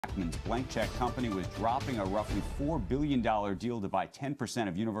Ackman's blank check company was dropping a roughly $4 billion deal to buy 10%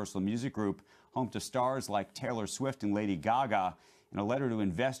 of Universal Music Group, home to stars like Taylor Swift and Lady Gaga. In a letter to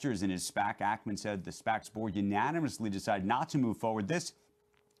investors in his SPAC, Ackman said the SPAC's board unanimously decided not to move forward. This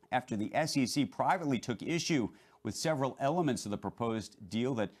after the SEC privately took issue with several elements of the proposed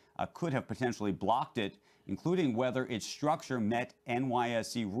deal that could have potentially blocked it, including whether its structure met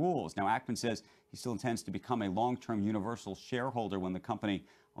NYSE rules. Now, Ackman says he still intends to become a long-term Universal shareholder when the company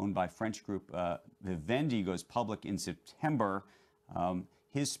owned by French group Vivendi goes public in September.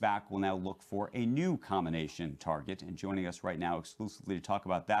 His SPAC will now look for a new combination target. And joining us right now exclusively to talk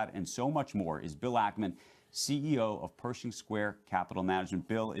about that and so much more is Bill Ackman, CEO of Pershing Square Capital Management.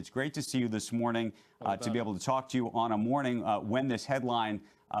 Bill, it's great to see you this morning, to be able to talk to you on a morning when this headline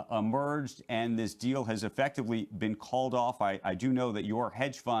emerged and this deal has effectively been called off. I do know that your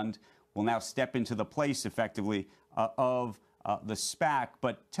hedge fund will now step into the place effectively of the SPAC,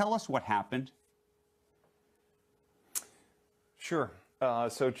 but tell us what happened. Sure.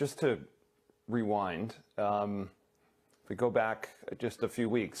 So just to rewind, if we go back just a few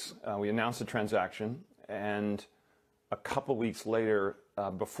weeks, we announced the transaction, and a couple weeks later,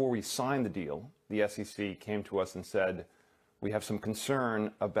 before we signed the deal, the SEC came to us and said, we have some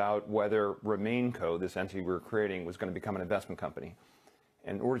concern about whether RemainCo, this entity we were creating, was going to become an investment company.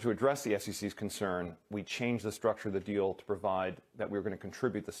 In order to address the SEC's concern, we changed the structure of the deal to provide that we were going to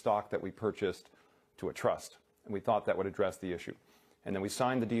contribute the stock that we purchased to a trust. And we thought that would address the issue. And then we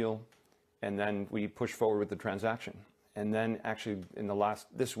signed the deal, and then we pushed forward with the transaction. And then actually in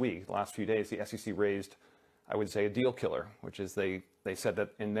this week, the last few days, the SEC raised, I would say, a deal killer, which is they said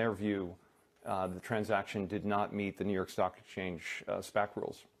that in their view, the transaction did not meet the New York Stock Exchange SPAC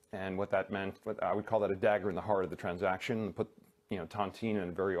rules. And what that meant, I would call that a dagger in the heart of the transaction, put Tontine in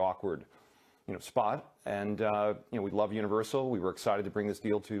a very awkward spot. And we love Universal. We were excited to bring this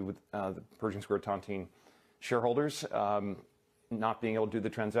deal to the Pershing Square Tontine shareholders. Not being able to do the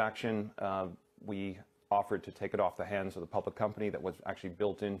transaction, we offered to take it off the hands of the public company. That was actually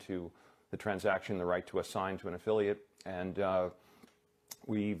built into the transaction, the right to assign to an affiliate. And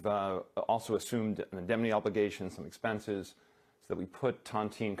we've also assumed an indemnity obligation, some expenses, so that we put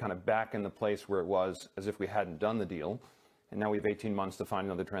Tontine kind of back in the place where it was as if we hadn't done the deal. And now we have 18 months to find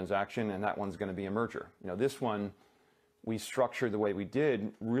another transaction, and that one's going to be a merger. This one, we structured the way we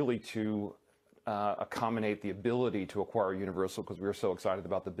did really to accommodate the ability to acquire Universal, because we were so excited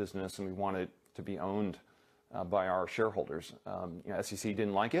about the business and we wanted it to be owned by our shareholders. SEC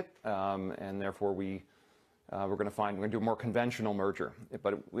didn't like it, and therefore we're going to do a more conventional merger.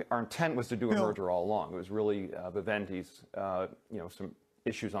 But our intent was to do a merger all along. It was really Vivendi's, some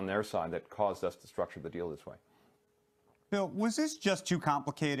issues on their side that caused us to structure the deal this way. Bill, was this just too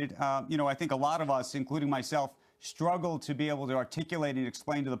complicated? I think a lot of us, including myself, struggled to be able to articulate and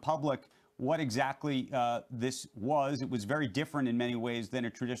explain to the public what exactly this was. It was very different in many ways than a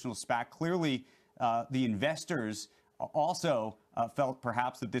traditional SPAC. Clearly, the investors also felt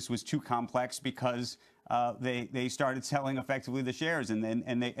perhaps that this was too complex because they started selling effectively the shares and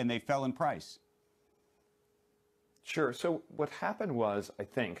they fell in price. Sure. So what happened was, I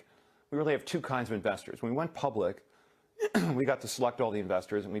think, we really have two kinds of investors. When we went public, we got to select all the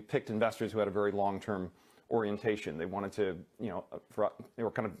investors, and we picked investors who had a very long-term orientation. They wanted to, they were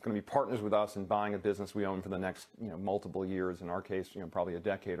kind of going to be partners with us in buying a business we own for the next, multiple years. In our case, probably a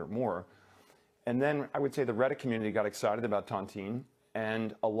decade or more. And then I would say the Reddit community got excited about Tontine,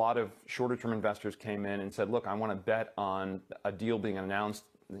 and a lot of shorter-term investors came in and said, look, I want to bet on a deal being announced,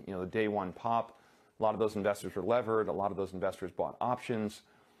 the day one pop. A lot of those investors were levered. A lot of those investors bought options.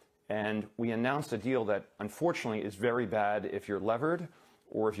 And we announced a deal that, unfortunately, is very bad if you're levered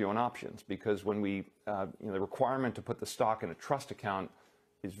or if you own options, because when the requirement to put the stock in a trust account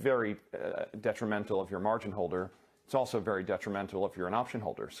is very detrimental if you're a margin holder. It's also very detrimental if you're an option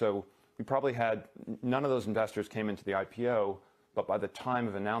holder. So we probably had none of those investors came into the IPO, but by the time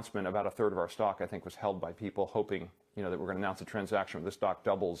of announcement, about a third of our stock, I think, was held by people hoping, that we're going to announce a transaction where the stock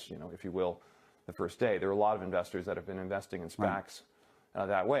doubles, if you will, the first day. There are a lot of investors that have been investing in SPACs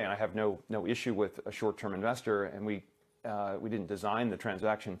that way, and I have no issue with a short-term investor, and we didn't design the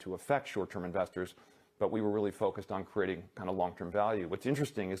transaction to affect short-term investors, but we were really focused on creating kind of long-term value. What's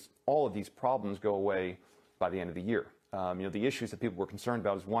interesting is all of these problems go away by the end of the year. The issues that people were concerned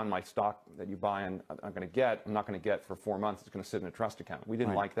about is, one, my stock that you buy and I'm not going to get for 4 months. It's going to sit in a trust account. We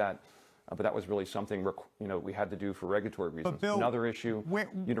didn't like that, but that was really something we had to do for regulatory reasons. Bill, another issue,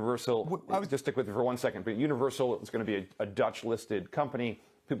 Universal. Just stick with it for 1 second. But Universal is going to be a Dutch-listed company.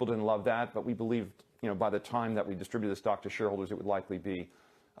 People didn't love that, but we believed, by the time that we distributed the stock to shareholders, it would likely be,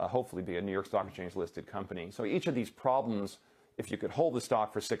 hopefully, be a New York Stock Exchange listed company. So each of these problems if you could hold the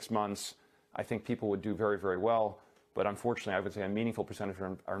stock for 6 months, I think people would do very, very well. But unfortunately, I would say a meaningful percentage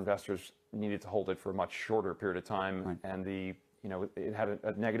of our investors needed to hold it for a much shorter period of time, right. And it had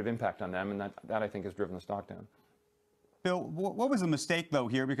a negative impact on them, and that I think has driven the stock down. Bill, what was the mistake, though,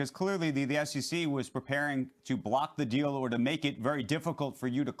 here? Because clearly the SEC was preparing to block the deal or to make it very difficult for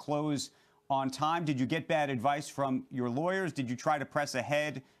you to close on time. Did you get bad advice from your lawyers? Did you try to press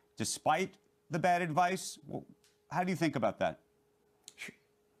ahead despite the bad advice? How do you think about that?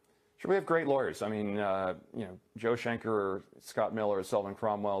 Sure, we have great lawyers. I mean, Joe Schenker, Scott Miller, Sullivan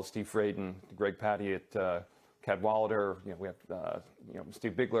Cromwell, Steve Fraden, Greg Patty at Cadwalader. We have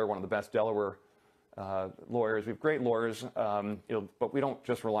Steve Bigler, one of the best Delaware lawyers. We have great lawyers, but we don't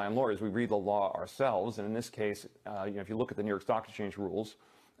just rely on lawyers. We read the law ourselves. And in this case, if you look at the New York Stock Exchange rules,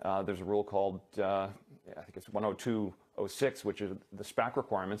 there's a rule called, I think it's 102.06, which is the SPAC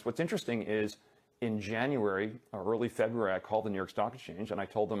requirements. What's interesting is in January or early February, I called the New York Stock Exchange and I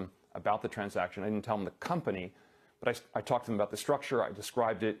told them about the transaction. I didn't tell them the company, but I talked to them about the structure. I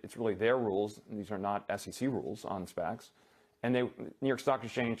described it. It's really their rules. These are not SEC rules on SPACs. And New York Stock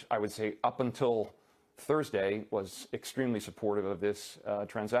Exchange, I would say up until Thursday, was extremely supportive of this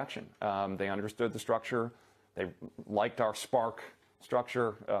transaction. They understood the structure. They liked our SPARC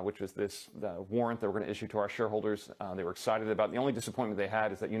structure, which was the warrant that we're going to issue to our shareholders. They were excited about it. The only disappointment they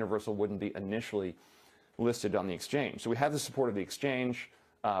had is that Universal wouldn't be initially listed on the exchange. So we had the support of the exchange.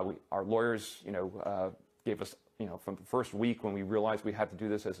 Our lawyers, gave us, from the first week when we realized we had to do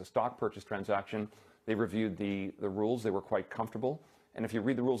this as a stock purchase transaction, they reviewed the rules. They were quite comfortable. And if you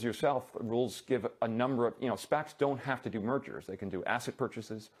read the rules yourself, the rules give a number of, SPACs don't have to do mergers. They can do asset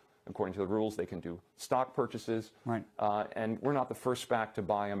purchases. According to the rules, they can do stock purchases. Right. And we're not the first SPAC to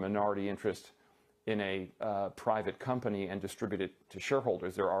buy a minority interest in a private company and distribute it to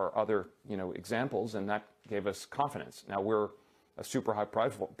shareholders. There are other, examples, and that gave us confidence. Now, we're a super high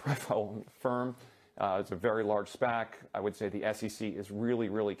profile firm. It's a very large SPAC. I would say the SEC is really,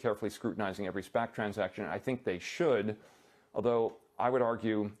 really carefully scrutinizing every SPAC transaction. I think they should, although I would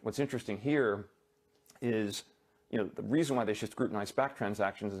argue what's interesting here is, the reason why they should scrutinize SPAC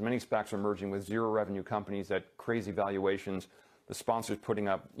transactions is many SPACs are merging with zero revenue companies at crazy valuations. The sponsors putting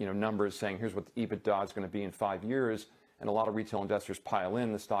up, numbers saying, here's what the EBITDA is going to be in 5 years. And a lot of retail investors pile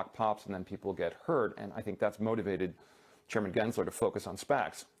in, the stock pops, and then people get hurt. And I think that's motivated Chairman Gensler to focus on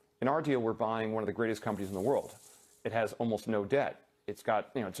SPACs. In our deal, we're buying one of the greatest companies in the world. It has almost no debt. It's got,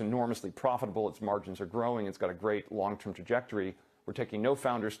 it's enormously profitable. Its margins are growing. It's got a great long-term trajectory. We're taking no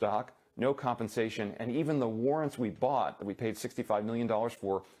founder stock, no compensation, and even the warrants we bought that we paid $65 million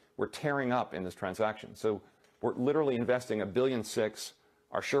for, we're tearing up in this transaction. So we're literally investing $1.6 billion.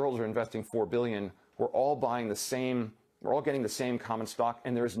 Our shareholders are investing $4 billion. We're all buying the same, we're all getting the same common stock,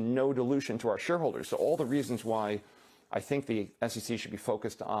 and there's no dilution to our shareholders. So all the reasons why I think the SEC should be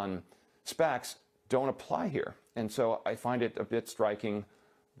focused on SPACs don't apply here. And so I find it a bit striking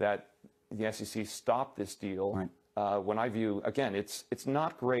that the SEC stopped this deal. Right. When I view, again, it's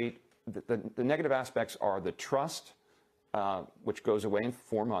not great. The negative aspects are the trust, which goes away in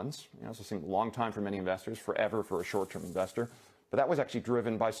 4 months. It's a long time for many investors, forever for a short-term investor. But that was actually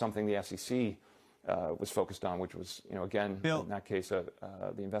driven by something the SEC was focused on, which was, again, Bill, in that case, the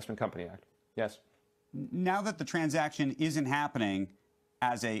Investment Company Act. Yes. Now that the transaction isn't happening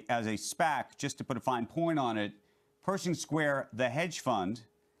as a SPAC, just to put a fine point on it, Pershing Square, the hedge fund,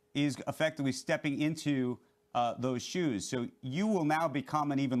 is effectively stepping into those shoes. So you will now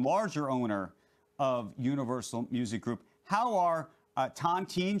become an even larger owner of Universal Music Group. How are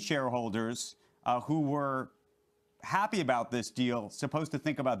Tontine shareholders who were happy about this deal supposed to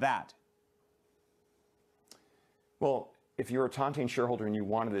think about that? Well, if you're a Tontine shareholder and you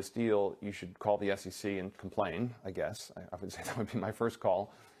wanted this deal, you should call the SEC and complain, I guess. I would say that would be my first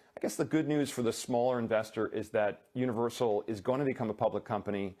call. I guess the good news for the smaller investor is that Universal is going to become a public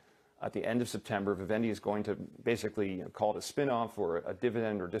company at the end of September. Vivendi is going to basically call it a spinoff or a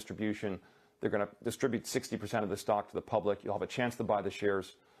dividend or distribution. They're going to distribute 60% of the stock to the public. You'll have a chance to buy the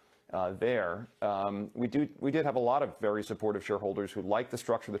shares there. We did have a lot of very supportive shareholders who liked the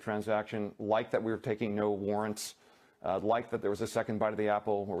structure of the transaction, liked that we were taking no warrants, liked that there was a second bite of the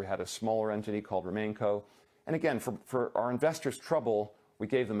apple where we had a smaller entity called RemainCo. And again, for our investors' trouble, we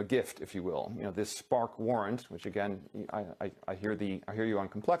gave them a gift, if you will. This SPARC warrant, which again, I hear you on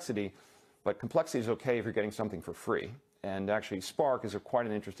complexity, but complexity is okay if you're getting something for free. And actually, SPARC is quite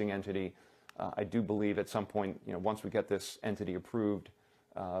an interesting entity. I do believe at some point, once we get this entity approved,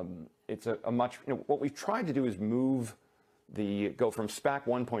 it's a much, what we've tried to do is go from SPAC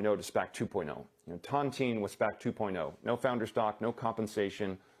 1.0 to SPAC 2.0. Tontine was SPAC 2.0. No founder stock, no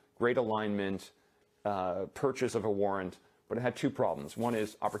compensation, great alignment, purchase of a warrant. but it had two problems. One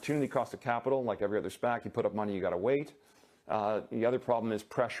is opportunity cost of capital. Like every other SPAC, you put up money, you got to wait. The other problem is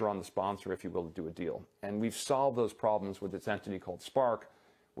pressure on the sponsor, if you will, to do a deal. And we've solved those problems with this entity called SPARC,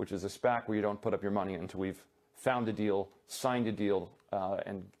 which is a SPAC where you don't put up your money until we've found a deal, signed a deal,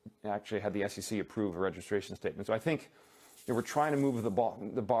 and actually had the SEC approve a registration statement. So I think we're trying to move the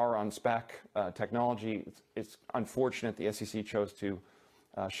bar on SPAC technology. It's unfortunate the SEC chose to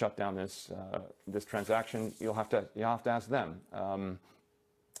shut down this transaction. You'll have to ask them.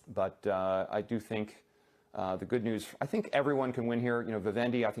 But I do think the good news, I think everyone can win here.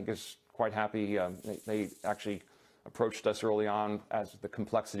 Vivendi, I think, is quite happy. They actually approached us early on as the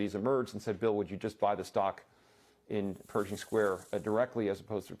complexities emerged and said, Bill, would you just buy the stock in Pershing Square directly as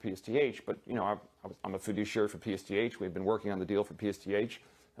opposed to PSTH? But I'm a fiduciary for PSTH. We've been working on the deal for PSTH,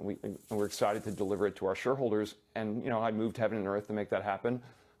 and we're excited to deliver it to our shareholders. And I moved heaven and earth to make that happen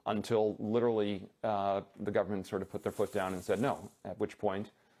until literally the government sort of put their foot down and said no. At which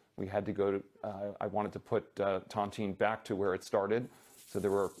point we had to go to. I wanted to put Tontine back to where it started. So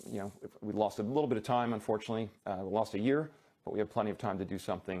there were, we lost a little bit of time, unfortunately. We lost a year, but we have plenty of time to do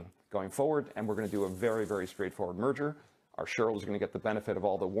something going forward, and we're going to do a very, very straightforward merger. Our shareholders are going to get the benefit of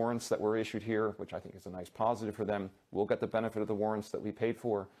all the warrants that were issued here, which I think is a nice positive for them. We'll get the benefit of the warrants that we paid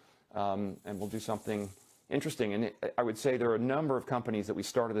for, and we'll do something interesting. And I would say there are a number of companies that we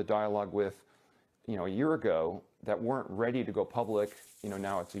started a dialogue with, a year ago that weren't ready to go public.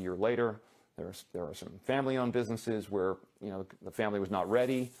 Now it's a year later. There are some family-owned businesses where, the family was not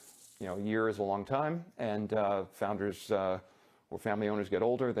ready. A year is a long time, and founders or family owners get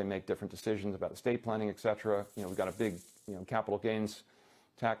older, they make different decisions about estate planning, et cetera. We've got a big, capital gains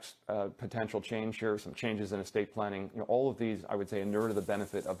tax potential change here, some changes in estate planning. All of these, I would say, inure to the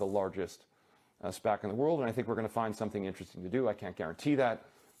benefit of the largest SPAC in the world, and I think we're going to find something interesting to do. I can't guarantee that,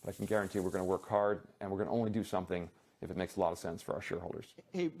 but I can guarantee we're going to work hard, and we're going to only do something if it makes a lot of sense for our shareholders.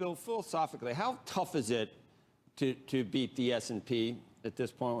 Hey, Bill, philosophically, how tough is it to beat the S&P at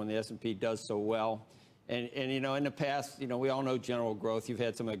this point when the S&P does so well? And in the past, we all know General Growth. You've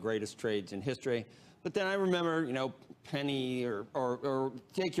had some of the greatest trades in history. But then I remember, Penny or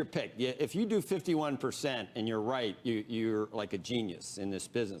take your pick. If you do 51% and you're right, you're like a genius in this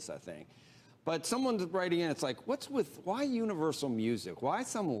business, I think. But someone's writing in, it's like, why Universal Music? Why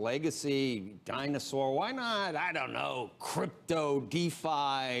some legacy dinosaur? Why not, I don't know, crypto,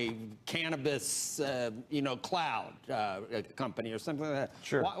 DeFi, cannabis, cloud company or something like that?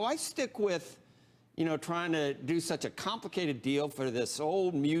 Sure. Why stick with, trying to do such a complicated deal for this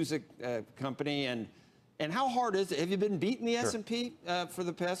old music company? And how hard is it? Have you been beating the S&P for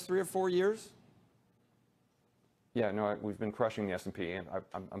the past 3 or 4 years? Yeah, no, we've been crushing the S&P, and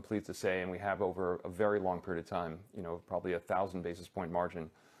I'm pleased to say, and we have over a very long period of time, probably 1,000 basis point margin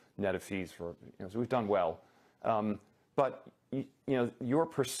net of fees for, so we've done well. But, your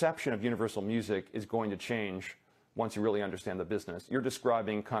perception of Universal Music is going to change once you really understand the business. You're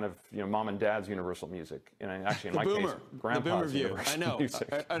describing kind of, mom and dad's Universal Music, and actually in my case, grandpa's Universal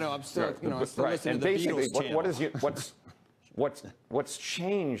Music. I know, I'm still, I'm still right. listening And to the basically, Beatles channel. what's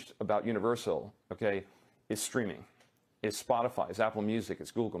changed about Universal, okay, is streaming, is Spotify, is Apple Music, is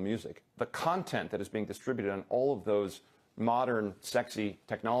Google Music. The content that is being distributed on all of those modern, sexy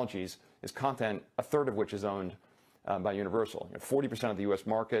technologies is content, a third of which is owned by Universal. 40% of the U.S.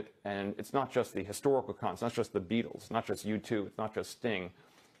 market, and it's not just the historical content, it's not just the Beatles, not just U2, it's not just Sting.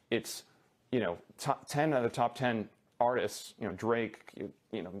 It's, 10 out of the top 10 artists, Drake,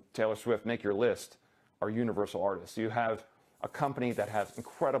 Taylor Swift, make your list, are Universal artists. You have a company that has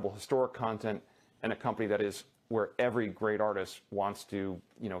incredible historic content, and a company that is where every great artist wants to,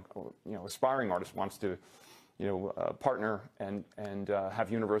 aspiring artist wants to, partner and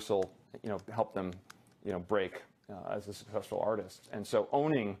have Universal, help them, break as a successful artist. And so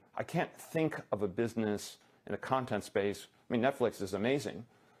I can't think of a business in the content space. I mean, Netflix is amazing,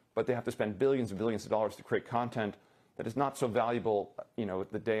 but they have to spend billions and billions of dollars to create content that is not so valuable,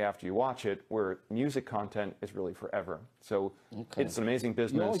 the day after you watch it, where music content is really forever. So it's an amazing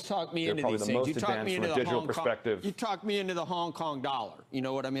business. You always talk me into these things. You talk me into the digital perspective. You talk me into the Hong Kong dollar. You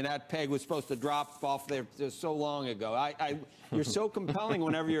know what I mean? That peg was supposed to drop off there so long ago. You're so compelling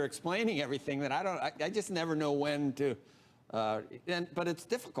whenever you're explaining everything that I just never know when to. But it's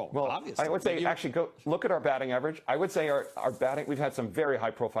difficult, well, obviously. I would say actually go look at our batting average. I would say our batting, we've had some very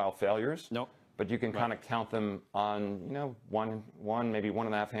high profile failures. Nope. But you can kind of count them on, one, maybe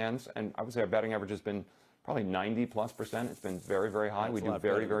 1.5 hands. And I would say our batting average has been probably 90+%. It's been very, very high. We do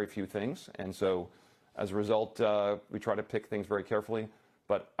very, very few things. And so as a result, we try to pick things very carefully.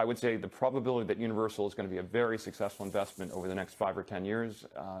 But I would say the probability that Universal is going to be a very successful investment over the next 5 or 10 years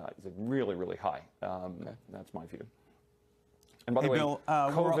is really, really high. That's my view. And by the way, Bill,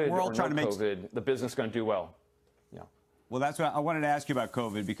 COVID we're all or trying no to make COVID, the business is going to do well. Yeah. Well, that's what I wanted to ask you about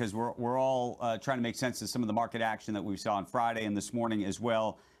COVID, because we're all trying to make sense of some of the market action that we saw on Friday and this morning as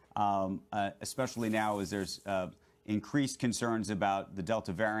well, especially now as there's increased concerns about the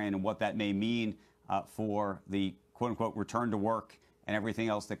Delta variant and what that may mean for the quote-unquote return to work and everything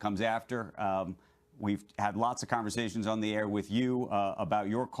else that comes after. We've had lots of conversations on the air with you about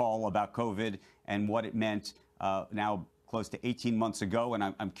your call about COVID and what it meant now close to 18 months ago,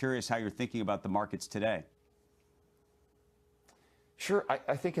 and I'm curious how you're thinking about the markets today. Sure.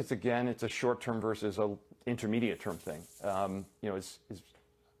 I think it's a short-term versus a intermediate-term thing.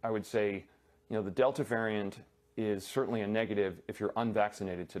 I would say, the Delta variant is certainly a negative if you're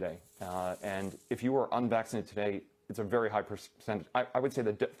unvaccinated today. And if you are unvaccinated today, it's a very high percentage. I would say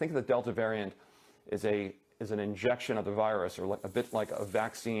think of the Delta variant as an injection of the virus, or a bit like a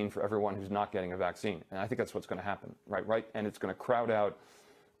vaccine for everyone who's not getting a vaccine. And I think that's what's going to happen, right? And it's going to crowd out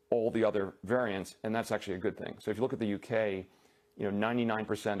all the other variants, and that's actually a good thing. So if you look at the UK,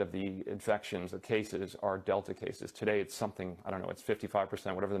 99% of the infections, the cases, are Delta cases. Today, it's something, I don't know, it's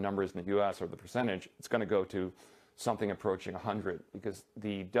 55%, whatever the number is in the US or the percentage. It's going to go to something approaching 100, because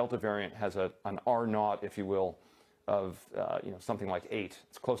the Delta variant has an R0, if you will, of something like 8.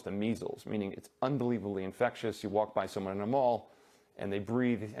 It's close to measles, meaning it's unbelievably infectious. You walk by someone in a mall, and they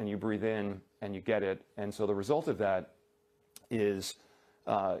breathe, and you breathe in, and you get it. And so the result of that is,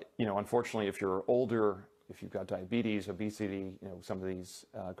 unfortunately, if you're older, if you've got diabetes, obesity, some of these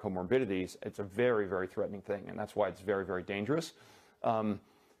comorbidities, it's a very, very threatening thing, and that's why it's very, very dangerous. On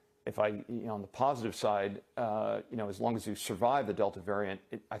the positive side, as long as you survive the Delta variant,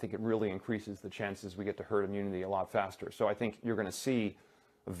 I think it really increases the chances we get to herd immunity a lot faster. So I think you're going to see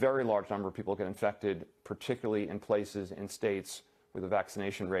a very large number of people get infected, particularly in places, in states where the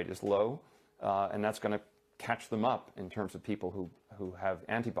vaccination rate is low, and that's going to catch them up in terms of people who have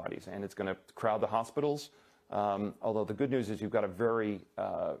antibodies, and it's going to crowd the hospitals. Although the good news is you've got a very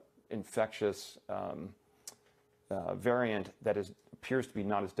infectious variant that appears to be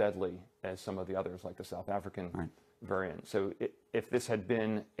not as deadly as some of the others, like the South African variant. So if this had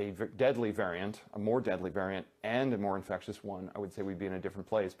been a deadly variant, a more deadly variant, and a more infectious one, I would say we'd be in a different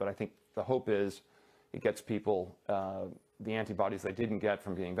place. But I think the hope is it gets people the antibodies they didn't get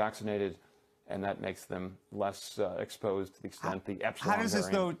from being vaccinated, and that makes them less exposed to the extent the epsilon variant. How does this,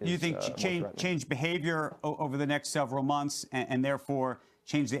 though, do you think, change behavior over the next several months, and therefore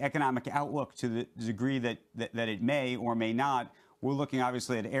change the economic outlook to the degree that it may or may not? We're looking,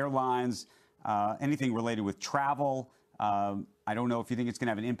 obviously, at airlines, anything related with travel. I don't know if you think it's going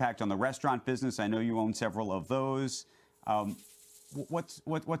to have an impact on the restaurant business. I know you own several of those.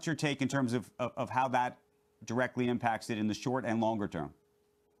 What's your take in terms of how that directly impacts it in the short and longer term?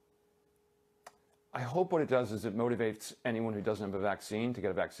 I hope what it does is it motivates anyone who doesn't have a vaccine to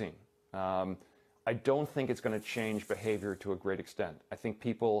get a vaccine. I don't think it's going to change behavior to a great extent. I think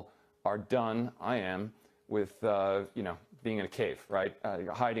people are done, I am, with being in a cave, right?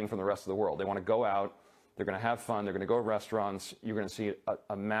 Hiding from the rest of the world. They want to go out. They're going to have fun. They're going to go to restaurants. You're going to see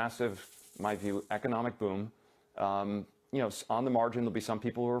a massive, in my view, economic boom. On the margin, there'll be some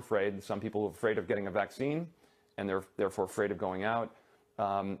people who are afraid. Some people who are afraid of getting a vaccine, and they're therefore afraid of going out.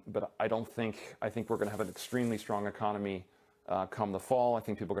 But I think we're going to have an extremely strong economy come the fall. I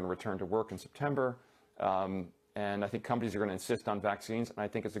think people are going to return to work in September. And I think companies are going to insist on vaccines, and I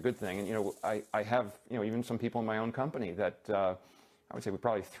think it's a good thing. And, I have, even some people in my own company that I would say we're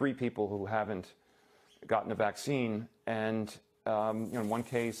probably 3 people who haven't gotten a vaccine. And, in one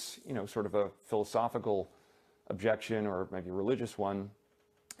case, sort of a philosophical objection or maybe a religious one.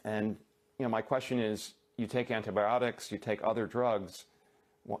 And, my question is, you take antibiotics, you take other drugs.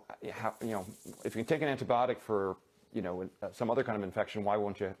 If you take an antibiotic for, some other kind of infection, why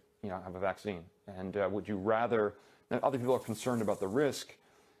won't you, have a vaccine? And would you rather? Other people are concerned about the risk,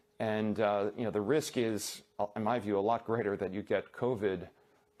 and the risk is, in my view, a lot greater that you get COVID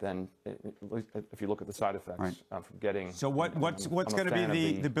than if you look at the side effects from getting. So what's going to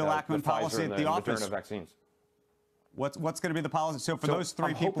be the Bill Ackman policy at the office? Return of vaccines. What's going to be the policy? So for those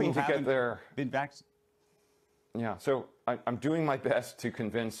 3 people who haven't been vaccinated. Yeah, so I'm doing my best to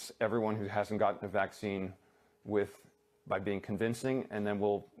convince everyone who hasn't gotten a vaccine by being convincing, and then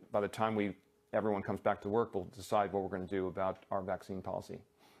by the time everyone comes back to work, we'll decide what we're going to do about our vaccine policy.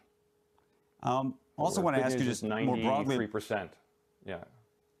 Also want to ask you just more broadly. 93%. Yeah.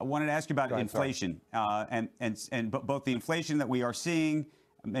 I wanted to ask you about inflation, and both the inflation that we are seeing,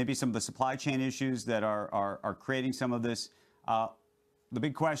 maybe some of the supply chain issues that are creating some of this. The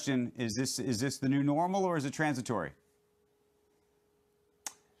big question is this the new normal, or is it transitory?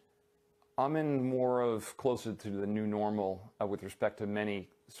 I'm in more of closer to the new normal with respect to many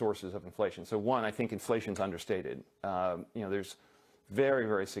sources of inflation. So one, I think inflation's understated. There's very,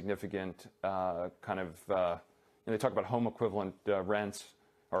 very significant they talk about home equivalent rents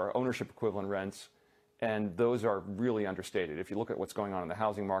or ownership equivalent rents, and those are really understated. If you look at what's going on in the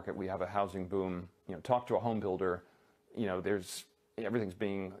housing market, we have a housing boom. Talk to a home builder, everything's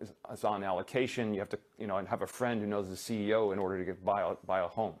it's on allocation. You have to, and have a friend who knows the CEO in order to buy a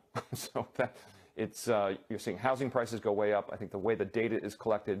home. So that you're seeing housing prices go way up. I think the way the data is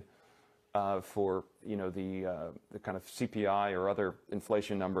collected for the kind of CPI or other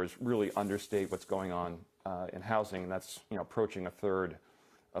inflation numbers really understate what's going on in housing, and that's approaching a third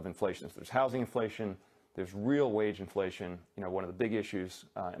of inflation. So there's housing inflation, there's real wage inflation. One of the big issues,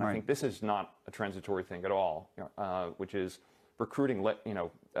 and right. I think this is not a transitory thing at all, which is recruiting.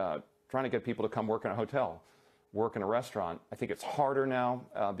 Trying to get people to come work in a hotel, work in a restaurant. I think it's harder now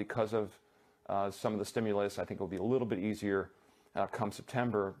because of some of the stimulus. I think it will be a little bit easier come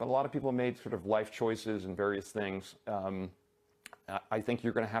September, but a lot of people made sort of life choices and various things. I think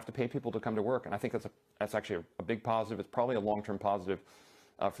you're going to have to pay people to come to work, and I think that's actually a big positive. It's probably a long-term positive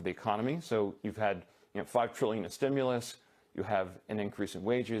for the economy. So you've had $5 trillion in stimulus, you have an increase in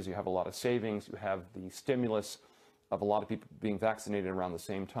wages, you have a lot of savings, you have the stimulus of a lot of people being vaccinated around the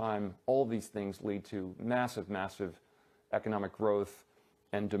same time. All of these things lead to massive, massive economic growth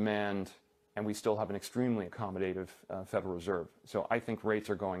and demand, and we still have an extremely accommodative Federal Reserve. So I think rates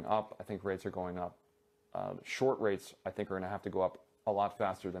are going up. I think rates are going up. Short rates, I think, are going to have to go up a lot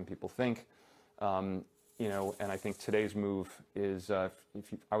faster than people think. And I think today's move is, I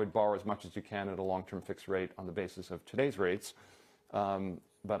would borrow as much as you can at a long-term fixed rate on the basis of today's rates.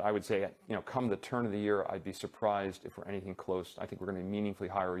 But I would say, come the turn of the year, I'd be surprised if we're anything close. I think we're going to be meaningfully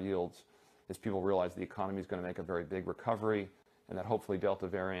higher yields as people realize the economy is going to make a very big recovery, and that hopefully Delta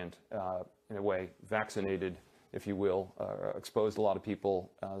variant, in a way, vaccinated, if you will, exposed a lot of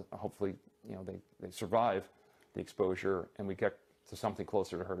people. Hopefully, they survive the exposure, and we get to something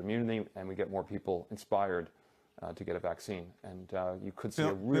closer to herd immunity, and we get more people inspired to get a vaccine. And you could see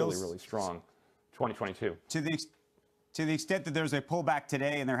a really, really strong 2022. To the extent that there's a pullback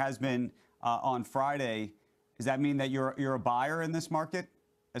today, and there has been on Friday, does that mean that you're a buyer in this market,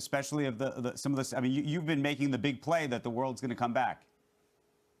 especially of some of this? I mean, you've been making the big play that the world's going to come back.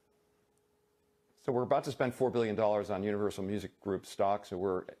 So we're about to spend $4 billion on Universal Music Group stock, so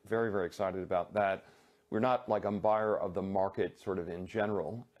we're very, very excited about that. We're not like a buyer of the market sort of in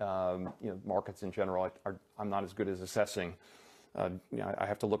general. Markets in general, I'm not as good as assessing. I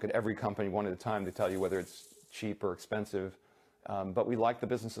have to look at every company one at a time to tell you whether it's cheap or expensive. But we like the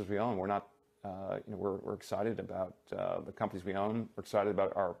businesses we own. We're not, we're excited about the companies we own. We're excited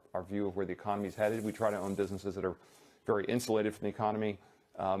about our view of where the economy is headed. We try to own businesses that are very insulated from the economy.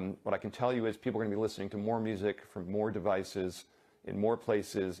 What I can tell you is people are going to be listening to more music from more devices, in more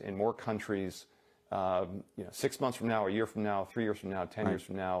places, in more countries. 6 months from now, a year from now, 3 years from now, 10 years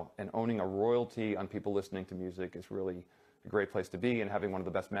from now, and owning a royalty on people listening to music is really a great place to be, and having one of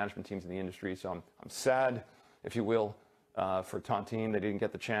the best management teams in the industry. So I'm sad, if you will, for Tontine. They didn't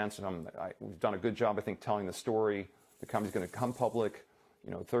get the chance, and we've done a good job, I think, telling the story. The company's going to come public,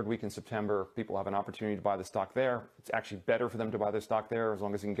 third week in September. People have an opportunity to buy the stock there. It's actually better for them to buy their stock there as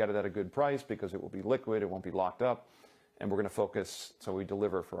long as you can get it at a good price, because it will be liquid, it won't be locked up. And we're going to focus, so we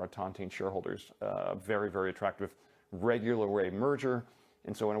deliver for our Tontine shareholders, a very, very attractive regular way merger.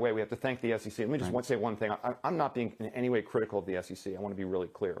 And so in a way, we have to thank the SEC. Let me just say one thing. I'm not being in any way critical of the SEC. I want to be really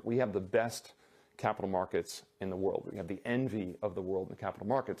clear. We have the best capital markets in the world. We have the envy of the world in the capital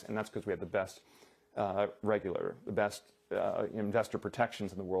markets, and that's because we have the best regulator, the best investor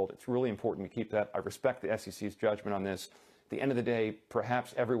protections in the world. It's really important to keep that. I respect the SEC's judgment on this. At the end of the day,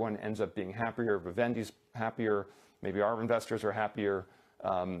 perhaps everyone ends up being happier. Vivendi's happier. Maybe our investors are happier,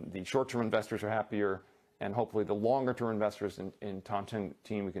 the short-term investors are happier, and hopefully the longer-term investors in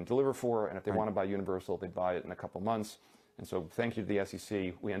Tontine we can deliver for, and if they want to buy Universal, they buy it in a couple months. And so thank you to the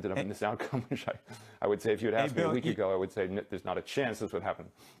SEC. We ended up in this outcome, which I would say if you had asked me a week ago, I would say there's not a chance this would happen.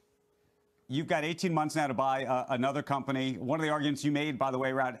 You've got 18 months now to buy another company. One of the arguments you made, by the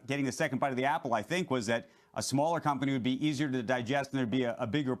way, around getting the second bite of the apple, I think, was that a smaller company would be easier to digest and there'd be a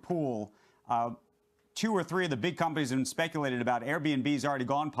bigger pool. 2 or 3 of the big companies have been speculated about. Airbnb's already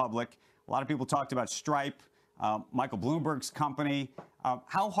gone public. A lot of people talked about Stripe, Michael Bloomberg's company.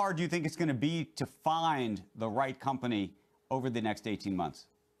 How hard do you think it's going to be to find the right company over the next 18 months?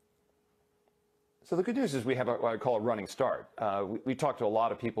 So the good news is we have what I call a running start. We talked to a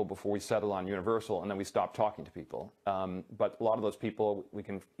lot of people before we settled on Universal, and then we stopped talking to people. But a lot of those people, we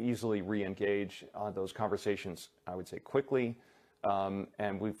can easily re-engage on those conversations, I would say, quickly.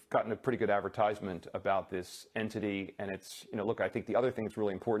 And we've gotten a pretty good advertisement about this entity. And it's, look, I think the other thing that's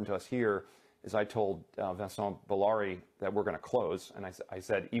really important to us here is I told Vincent Bolloré that we're going to close. And I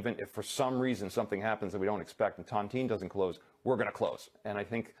said, even if for some reason something happens that we don't expect and Tontine doesn't close, we're going to close. And I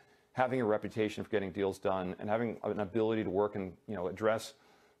think having a reputation for getting deals done and having an ability to work and, address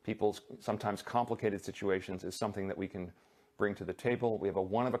people's sometimes complicated situations is something that we can bring to the table. We have a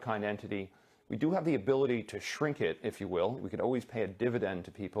one-of-a-kind entity. We do have the ability to shrink it, if you will. We could always pay a dividend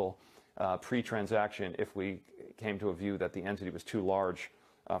to people pre-transaction if we came to a view that the entity was too large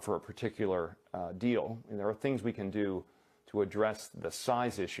for a particular deal. And there are things we can do to address the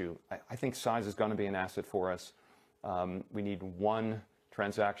size issue. I think size is going to be an asset for us. We need one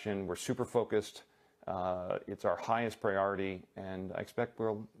transaction. We're super focused. It's our highest priority, and I expect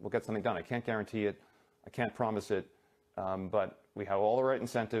we'll get something done. I can't guarantee it. I can't promise it, but we have all the right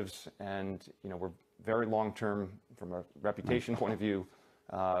incentives, and we're very long-term from a reputation point of view.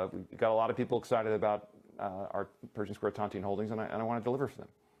 We've got a lot of people excited about our Pershing Square Tontine holdings, and I want to deliver for them.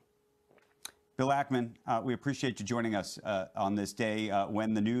 Bill Ackman, we appreciate you joining us on this day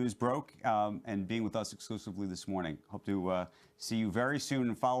when the news broke and being with us exclusively this morning. Hope to see you very soon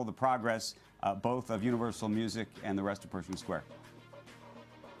and follow the progress both of Universal Music and the rest of Pershing Square.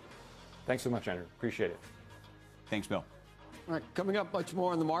 Thanks so much, Andrew. Appreciate it. Thanks, Bill. All right, coming up much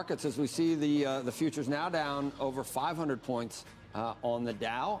more in the markets as we see the futures now down over 500 points on the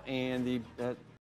Dow and the